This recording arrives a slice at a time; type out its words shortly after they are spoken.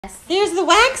Here's the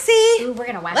waxy. Ooh, we're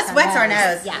gonna wax. Let's wax our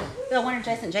nose. Yeah. Bill, wonder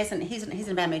Jason. Jason, he's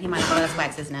in a bad mood. He might let us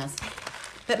wax his nose,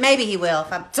 but maybe he will.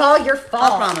 It's all your fault.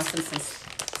 I'll promise him some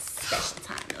special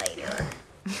time later,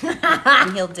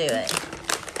 and he'll do it.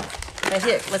 But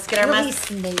here, let's get our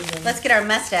let's get our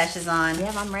mustaches on.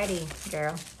 Yep, I'm ready,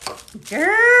 girl.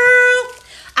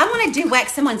 I want to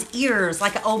wax someone's ears,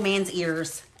 like an old man's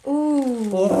ears. Ooh.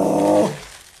 Oh.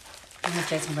 I want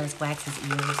Jason to wax his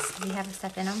ears. Do you have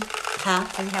stuff in them? Huh?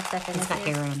 Do you have stuff in them? He's got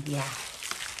hair in, yeah.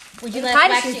 Would you let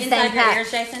us wax the inside of your ears,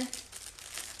 Jason?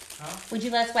 Huh? Would you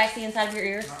let us wax the inside of your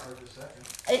ears? Not right this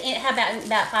second. How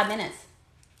about 5 minutes?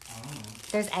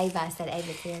 There's Ava. I said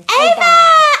Ava's here.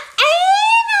 Ava!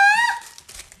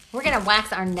 We're going to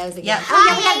wax our nose again. Yep. Oh,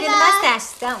 yeah, we got to do the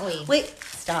mustache, don't we? Wait,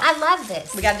 stop. I love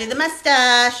this. We got to do the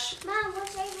mustache. Mom, what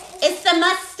favorite is It's the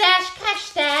mustache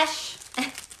castache.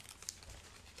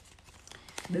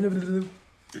 And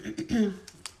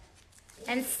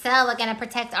so we're going to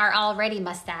protect our already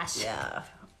mustache. Yeah.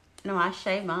 No, I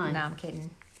shaved mine. No, I'm kidding.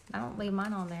 I don't leave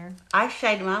mine on there. I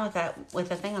shaved mine with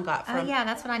the thing I got from. Oh, yeah,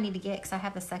 that's what I need to get because I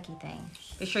have the sucky thing.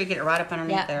 Be sure you get it right up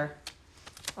underneath there.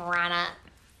 Right up.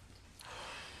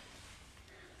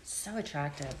 So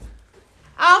attractive.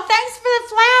 Oh, thanks for the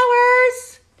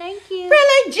flowers. Thank you.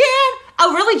 Really, Jen?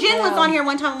 Oh, really, Jen was on here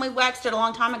one time when we waxed it a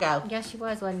long time ago. Yes, she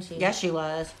was, wasn't she? Yes, she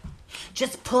was.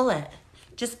 Just pull it.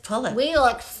 Just pull it. We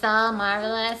look so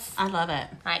marvelous. I love it.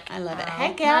 Like, I love it. oh Hey,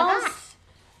 my gals. gosh.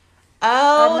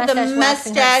 Oh, the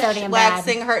mustache mustache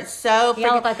waxing hurts so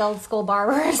You look like old school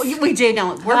barbers. We do,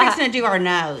 don't we? We're just going to do our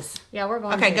nose. Yeah, we're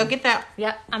going Okay, to. go get that.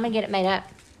 Yep, I'm going to get it made up.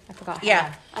 I forgot how.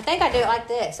 Yeah. I think I do it like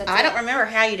this. That's I it. don't remember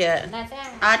how you do it. That's it.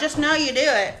 I just know you do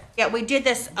it. Yeah, we did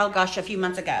this, oh gosh, a few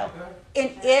months ago. And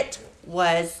it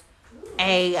was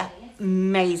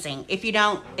amazing. If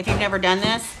you've never done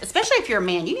this, especially if you're a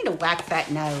man, you need to wax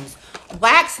that nose.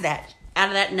 Wax that out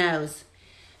of that nose.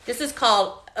 This is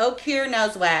called Ocure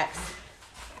Nose Wax.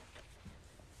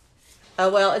 Oh,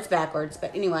 well, it's backwards.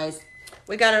 But anyways,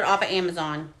 we got it off of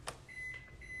Amazon.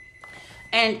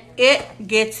 And it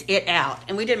gets it out.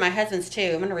 And we did my husband's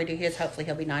too. I'm going to redo his. Hopefully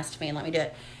he'll be nice to me and let me do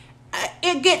it.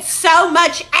 It gets so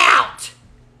much out.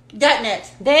 Doesn't it?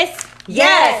 This?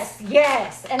 Yes.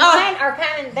 Yes. And mine are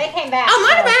coming. They came back. Oh,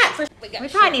 mine are so- back. We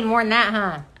probably need more than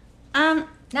that, huh?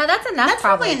 No, that's enough. That's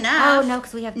probably probably enough. Oh no,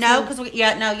 because we have No, two. because put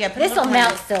This a will little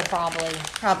melt more. still, probably.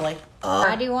 Probably.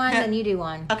 I do one, then you do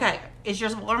one. Okay. Is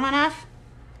yours warm enough?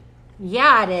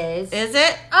 Yeah, it is. Is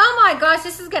it? Oh my gosh,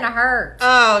 this is gonna hurt.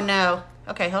 Oh, no.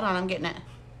 Okay, hold on. I'm getting it.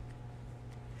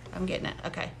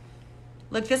 Okay.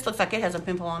 Look, this looks like it has a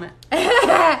pimple on it.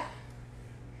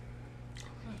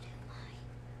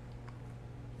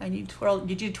 And you twirl.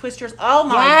 Did you twist yours? Oh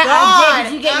my Yeah, God! I did.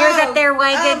 Did you get yours up there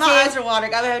way good my too? eyes are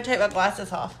watering. I'm gonna take my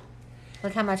glasses off.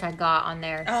 Look how much I got on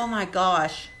there. Oh my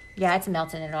gosh! Yeah, it's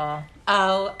melting it all.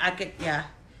 Oh, I could. Yeah.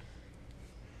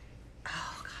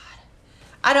 Oh God!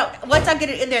 I don't. Once I get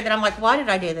it in there, then I'm like, why did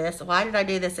I do this? Why did I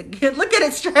do this again? Look at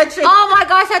it stretching. Oh my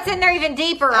gosh, that's in there even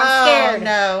deeper. I'm scared. Oh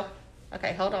no.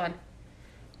 Okay, hold on.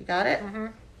 You got it? Mm-hmm.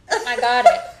 I got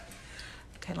it.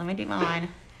 Okay, let me do mine.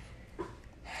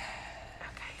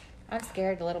 I'm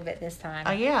scared a little bit this time.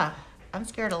 Oh yeah, I'm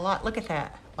scared a lot. Look at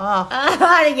that. Oh,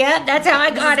 yeah, that's how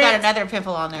I this got has got it. another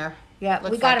pimple on there. Yeah,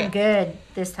 we Looks got like them it. good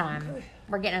this time.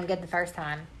 We're getting them good the first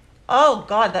time. Oh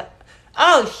God, that.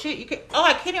 Oh shoot, you can. Oh,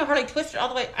 I can't even hardly twist it all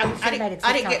the way. I should've made a didn't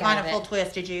get TikTok mine out a of full it.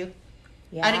 twist. Did you?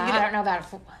 Yeah, I didn't get it. don't know about a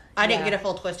full. I didn't yeah. get a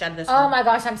full twist out of this Oh one. my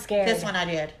gosh, I'm scared. This one I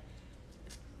did.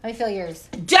 Let me feel yours.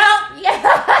 Don't, Rachel.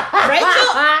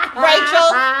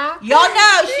 Y'all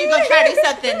know she's gonna try to do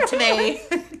something to me.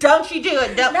 Don't you do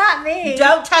it? Don't. Not me.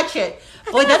 Don't touch it.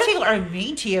 Boy, those people are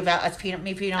mean to you about us me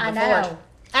peeing on the I floor. know.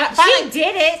 And She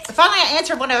did it. Finally, I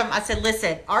answered one of them. I said,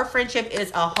 "Listen, our friendship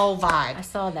is a whole vibe. I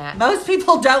saw that. Most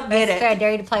people don't get So I it.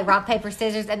 dare you to play rock, paper,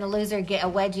 scissors, and the loser get a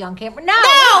wedgie on camera. No, No, we've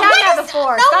done that what is-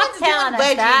 before. no Stop one's telling doing us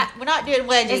wedgies. that. We're not doing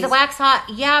wedgies. Is the wax hot?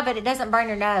 Yeah, but it doesn't burn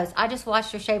your nose. I just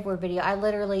watched your shapewear video. I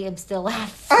literally am still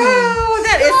laughing. Oh,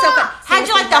 that is so fun. How'd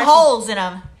you like the holes in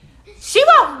them? She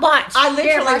won't watch. I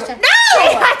literally- Marsha. No!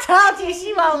 I told you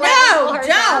she won't. No, let me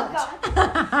don't. pull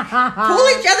herself. Pull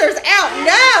each other's out.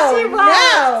 No, She won't.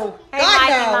 no. Hey, God, Mike,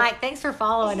 no. Mike, thanks for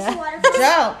following Is this us. waterfall?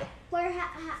 Don't. Where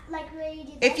you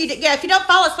do If you this? if you don't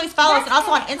follow us, please follow us. And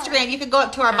also on Instagram, you can go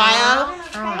up to our bio.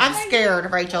 I'm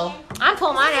scared, Rachel. I'm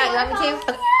pulling mine out. You want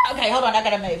me to? Okay, hold on. I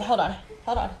gotta move. Hold on.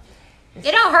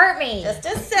 It don't hurt me. Just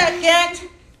a second.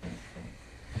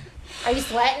 Are you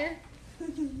sweating?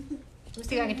 Let's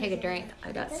see if I can take a drink.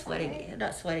 I'm not sweating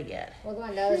yet. We're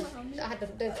going to. I have to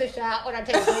push out when I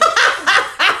take a drink.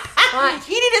 What?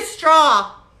 You need a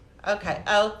straw. Okay.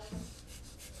 Oh.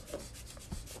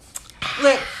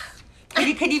 Look.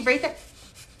 Can you breathe it?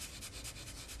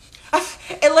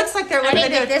 It looks like they're I looking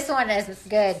think at this one is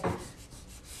good.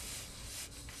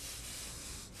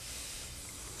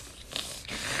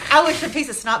 I wish a piece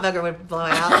of snot bugger would blow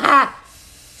out.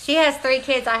 She has 3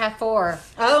 kids. I have 4.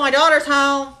 Oh, my daughter's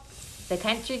home. The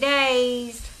country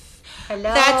days. Hello.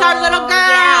 That's our little girl.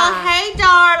 Yeah. Hey,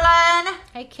 darling.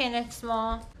 Hey, Kenneth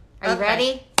Small. Are you Okay.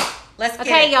 ready? Let's get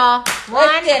Okay, it. y'all.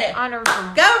 One. get it. On a,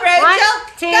 Go, Rachel. 1,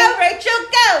 2, Go, Rachel.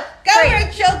 Go. Go, 3.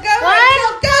 Rachel. Go, 1,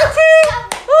 Rachel. Go. 2.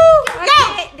 Woo! Go.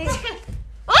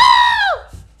 Oh!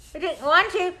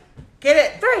 1, 2, Get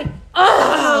it. 3. Oh, I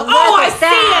look at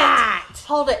that. see it.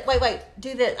 Hold it. Wait.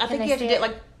 Do this. I think I you have to see do it it?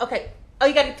 like, okay. Oh,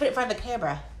 you got to put it in front of the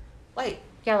camera. Wait.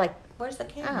 Yeah, like, Where's the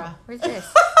camera? where's this?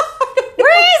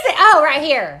 Where is it? Oh, right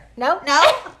here. Nope. No?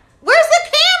 Where's the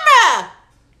camera?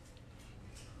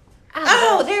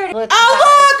 Oh, there it is. Look,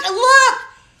 Oh,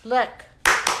 look.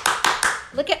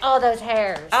 Look at all those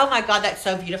hairs. Oh, my God. That's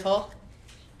so beautiful.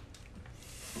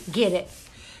 Get it.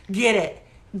 Get it.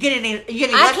 Get it. You get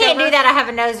any I can't do leftovers? that. I have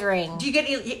a nose ring. Do you get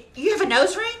any? You have a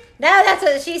nose ring? No, that's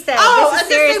what she said. Oh, this I is was gonna say,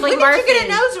 seriously when did you get a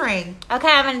nose ring?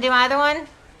 Okay, I'm going to do my other one.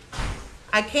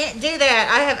 I can't do that.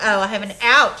 I have an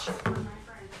ouch.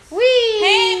 Whee!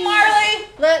 Hey, Marley.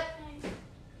 Look.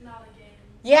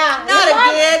 Yeah. Not you watch-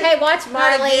 again. Hey, watch Not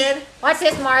Marley. again. Watch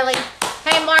this, Marley.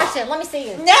 Hey, Marcia, let me see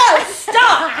you. No,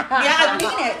 stop. Yeah, I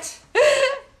mean it.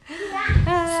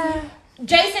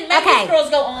 Jason, make Okay. these girls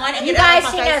go on. And You get out of guys,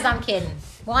 my she face. knows I'm kidding.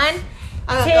 1, 2.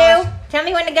 Oh, gosh. Tell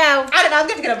me when to go. I don't know. I'm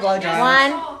going to get a blow dry.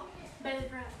 1. Oh,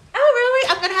 really?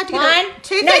 I'm going to have to get 1, a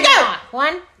 2, 3, no, you're go. not.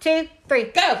 1, 2, 3.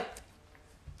 Go.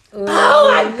 Ooh, Oh,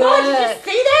 my God. Did look.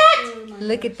 you see that?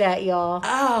 Look at that, y'all.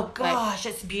 Oh, gosh.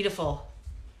 It's beautiful.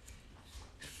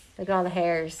 Look at all the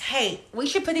hairs. Hey, we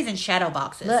should put these in shadow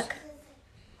boxes. Look.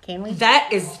 Can we? That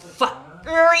is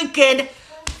freaking.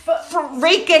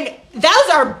 Those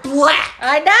are black.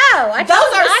 I know. I Those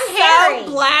told you, are I'm so hairy.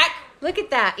 black. Look at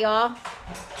that, y'all.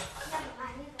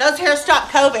 Those hairs stop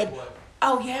COVID.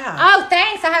 Oh, yeah. Oh,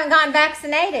 thanks. I haven't gotten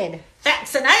vaccinated.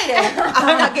 Vaccinated.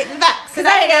 I'm not getting Because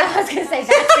I vaccinated. was going to say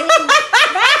vaccine.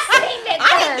 Vaccine at I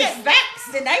didn't first. get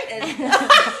vaccinated.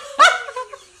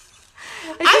 She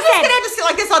I'm just said- gonna have to sit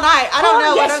like this all night. I don't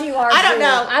know. Yes, you are. I don't Boo.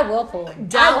 know. I will pull.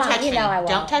 Don't I won't. touch me. You know I won't.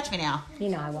 Don't touch me now. You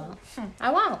know I won't. I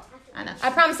won't. I know. I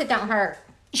promise it don't hurt.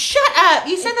 Shut up.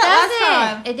 You said that last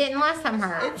time. It didn't last time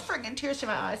hurt. It's freaking tears to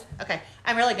my eyes. Okay,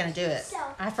 I'm really gonna do it.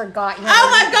 I forgot. You Oh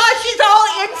my God, she's all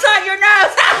inside your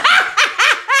nose.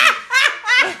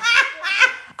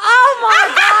 Oh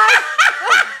my God.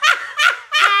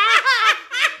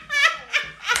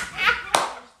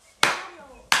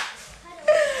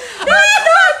 That's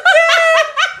not good.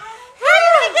 How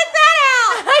did we get that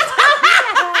out?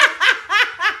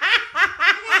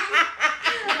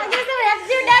 I guess I have to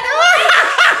do another one.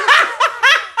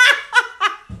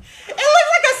 It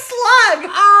looks like a slug.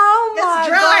 Oh It's my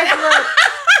dry. God. Look.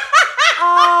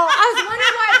 Oh, I was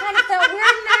wondering why it kind of felt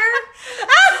weird in there.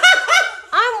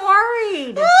 I'm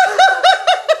worried.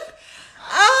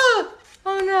 Oh.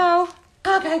 Oh no.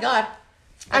 Okay, God.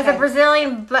 As Okay. a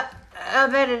Brazilian, but I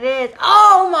bet it is.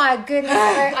 Oh my goodness.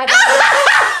 I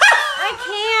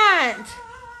can't.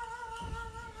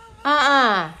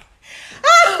 Oh,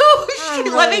 shit.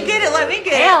 I'm Let me really- get it. Let me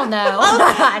get it. Hell no. No.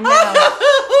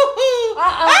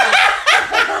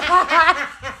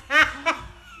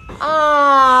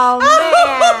 Oh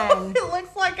man. It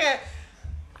looks like a.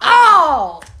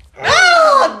 Oh.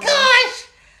 Oh gosh,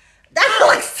 that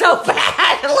looks so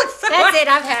bad. It looks so. That's bad. it.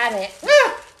 I've had it.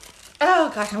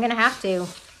 Oh gosh, I'm gonna have to.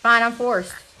 Fine, I'm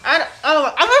forced. I'm afraid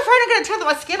I'm gonna tear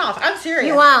my skin off. I'm serious.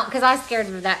 You won't, because I was scared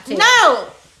of that too. No,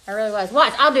 I really was.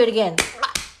 Watch, I'll do it again.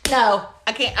 no,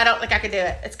 I can't. I don't think I can do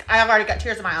it. I've already got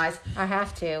tears in my eyes. I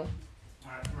have to.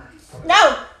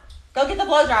 No, go get the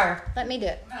blow dryer. Let me do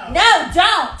it. No,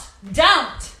 don't,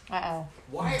 Uh-oh.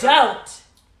 Why? don't.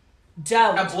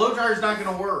 A blow dryer is not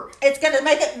going to work. It's gonna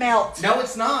make it melt. No,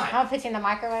 it's not. I'll put you in the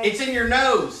microwave. It's in your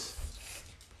nose.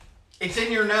 It's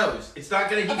in your nose. It's not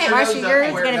going to heat Okay, your Marcia, nose up yours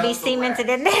is where going to be it melts the wax. cemented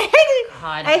in there.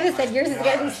 God. Ava said yours is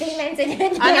going to be cemented in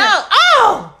there. I know.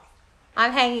 Oh,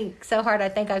 I'm hanging so hard I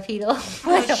think I peed all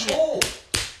oh shit. Oh,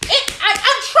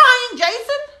 I'm trying,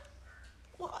 Jason.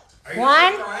 What? are you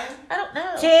One. still trying? I don't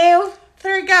know. 2,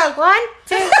 There you go. 1,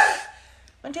 2.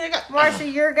 1, 2, 3, go. Marcia,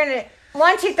 you're going to...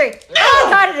 1, 2, 3. No. Oh, I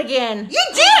got it again. You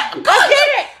did. Go get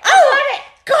it. Oh,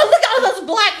 God, look at all those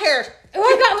black hairs. Oh,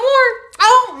 I got more.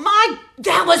 Oh my,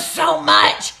 that was so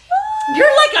much. You're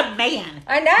like a man.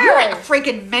 I know. You're like a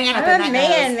freaking man up in I'm that a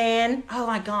man, nose. man. Oh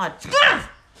my God.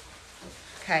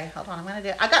 Okay, hold on. I'm gonna do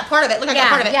it. I got part of it. Look, I got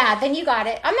part of it. Yeah, then you got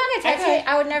it. I'm not going to touch Okay. it.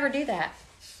 I would never do that.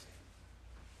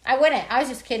 I wouldn't. I was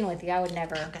just kidding with you. I would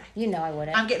never. Okay. You know I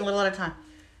wouldn't. I'm getting a little at a time.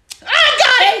 I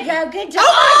got There it! you go. Good job.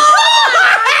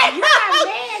 Oh, You're a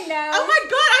man now. oh my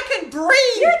God, I can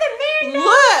breathe. You're the man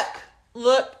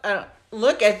now.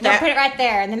 Look at No, that. put it right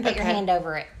there, and then put your Okay. hand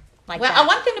over it, like Well, that. I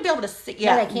want them to be able to see.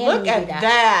 Yeah, they can look when you at do that.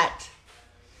 that.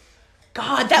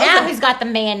 God, that Now was who's got the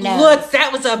man nose? look.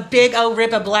 That was a big old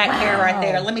rip of black hair right Wow.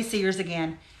 there. Let me see yours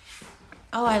again.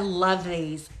 Oh, I love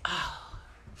these. Oh,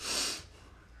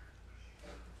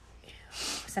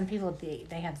 Some people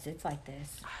they have zits like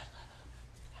this.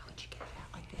 how would you get it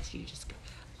out like this? You just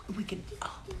we could.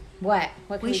 Oh, What?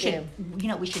 What can we we should. do? You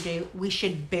know what we should do? We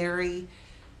should bury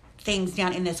things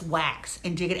down in this wax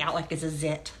and dig it out like it's a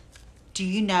zit. Do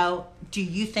you know? Do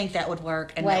you think that would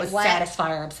work and that Wait, would what?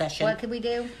 satisfy our obsession? What could we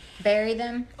do? Bury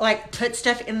them? Like put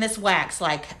stuff in this wax,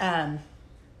 like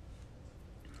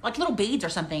little beads or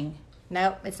something.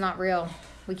 Nope, it's not real.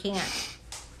 We can't.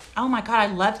 Oh my God, I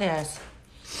love this.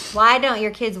 Why don't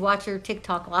your kids watch your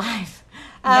TikTok live?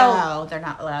 No, they're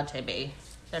not allowed to be.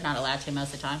 They're not allowed to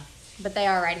most of the time. But they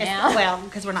are right It's- now. Well,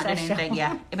 because we're not doing Special. anything,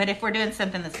 yeah. But if we're doing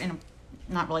something that's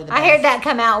not really the I best. heard that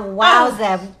come out.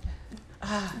 Wowza.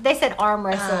 They said arm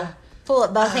wrestle. Pull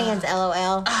it both hands,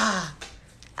 LOL.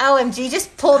 OMG,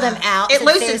 just pull them out. It said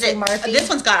loosens Seriously it. Murphy. This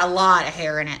one's got a lot of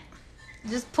hair in it.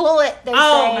 Just pull it. They're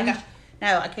Oh saying. my gosh.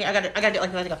 No, I can't. I gotta do it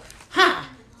like that. I go, huh,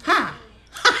 huh.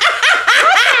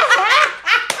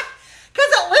 Because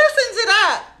it loosens it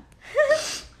up.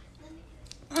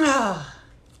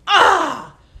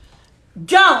 Oh.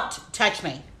 Don't touch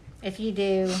me. If you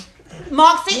do,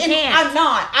 Moxie, You and can't. I'm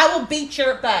not. I will beat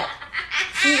your butt.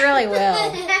 she really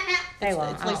will. They will.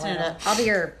 it's I loosening it will. up. I'll be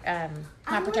your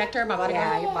My protector, my bodyguard.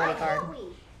 yeah, your bodyguard.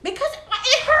 Because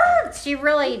it hurts. She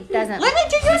really doesn't. Let me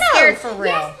do your She's scared nose. for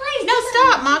real. Yes, please. No, do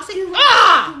stop, mine. Moxie. Do mine.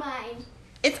 Ah!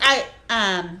 Do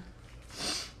mine.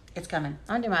 It's coming.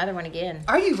 I'll do my other one again.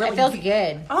 Are you really? It feels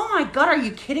good. Oh my God, are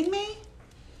you kidding me?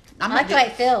 I'm I like the way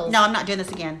it feels. No, I'm not doing this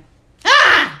again.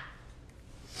 Ah!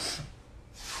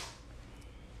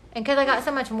 And because I got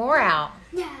so much more out.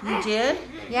 You did?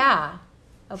 Yeah.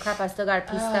 Oh crap! I still got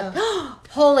a piece stuck.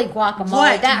 Holy guacamole!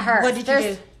 What? That hurts. What did you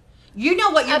There's- do? You know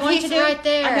what you're A going piece to do? right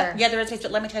there. I know. Yeah, there is a piece,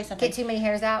 but let me tell you something. Get too many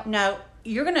hairs out. No,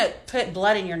 you're gonna put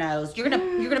blood in your nose. You're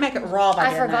gonna make it raw by I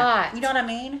doing that. forgot. You know what I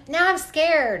mean? Now I'm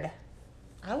scared.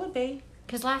 I would be.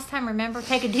 Because last time, remember,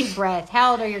 take a deep breath.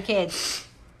 How old are your kids?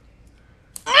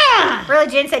 Ah! Really,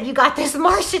 Jen said you got this.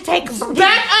 Marsha, take a deep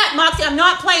Back up, Moxie. I'm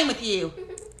not playing with you.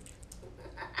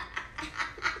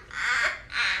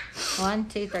 1,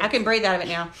 2, 3. I can breathe out of it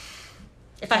now.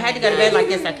 If I had to go to bed like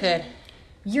this, I could.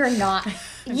 You're not.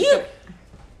 You.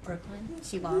 Brooklyn.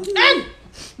 She won't. Ah!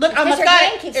 Look, I almost your got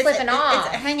hand it. keeps It's- slipping off.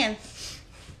 It's hanging.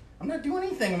 I'm not doing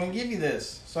anything. I'm gonna give you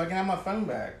this so I can have my phone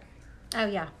back. Oh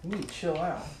yeah. You need to chill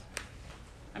out.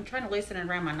 I'm trying to loosen it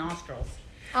around my nostrils.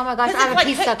 Oh my gosh, I Because have a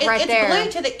piece stuck right it's there.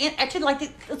 glued to the end. Actually, like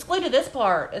it's glued to this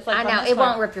part. It's like I on know this it part.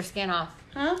 won't rip your skin off.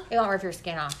 Huh? It won't rip your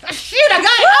skin off. Ah, shoot! I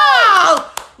got it.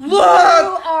 Oh,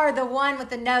 look! You are the one with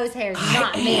the nose hairs,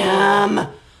 not me.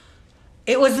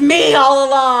 It was me all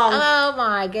along. Oh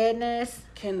my goodness.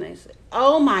 Can they see?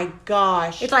 Oh my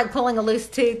gosh! It's like pulling a loose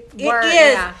tooth. It Word, is.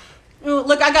 Yeah. Ooh,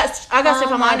 look, I got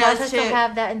stuff on my gosh, I nose still too.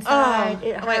 have that inside. Oh,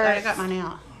 It hurts. wait, I got mine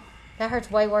out. That hurts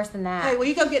way worse than that. Hey, will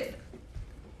you go get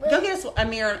us a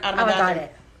mirror out of my Oh, I got bathroom?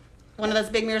 it. One of those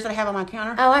big mirrors that I have on my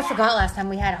counter. Oh, I forgot last time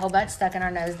we had a whole bunch stuck in our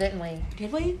nose, didn't we?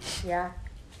 Did we? Yeah.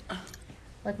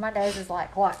 Look, my nose is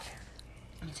like, watch.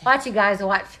 Let me see. Watch, you guys,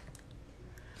 watch.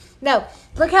 No,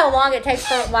 look how long it takes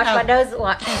to watch Oh. my nose.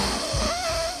 Watch.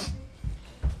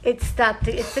 It's stuck.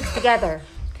 It sticks together.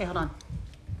 Okay, hold on.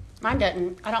 Mine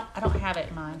doesn't. I don't have it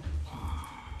in mine.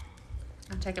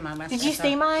 I'm taking my mask. Did you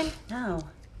see mine? No.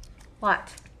 What?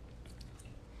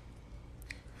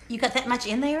 You got that much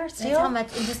in there That's how still? much.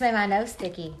 It just made my nose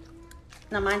sticky.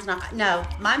 No, mine's not. No,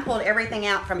 mine pulled everything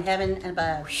out from heaven and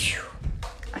above.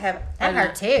 I have. That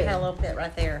hurt too. I had a little bit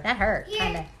right there. That hurt,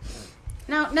 kind of.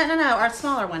 No. Our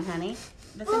smaller one, honey.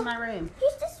 That's in my room.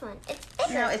 Here's this one. It's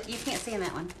bigger. No, you can't see in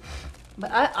that one.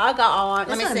 But I got all. Let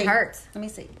This me one see. hurts. Let me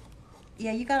see.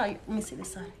 Yeah, you got all. Let me see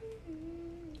this side.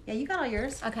 Yeah, you got all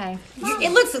yours. Okay.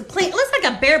 It looks clean. It looks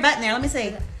like a bare button there. Let me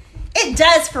see. It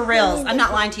does for reals. I'm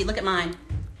not lying to you. Look at mine.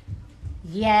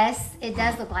 Yes, it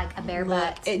does look like a bare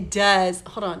butt. It does.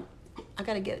 Hold on. I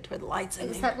gotta get it to where the light's in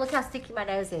there. Except look how sticky my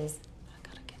nose is. I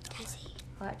gotta get the light.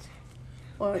 What?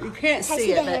 Well, you can't Can I see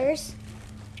see it, the but hairs?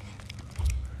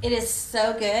 it is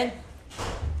so good.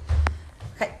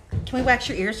 Okay, can we wax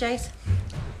your ears, Jace?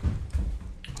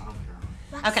 I don't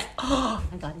care. Okay. Oh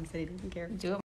my God, he said he didn't care. Do it.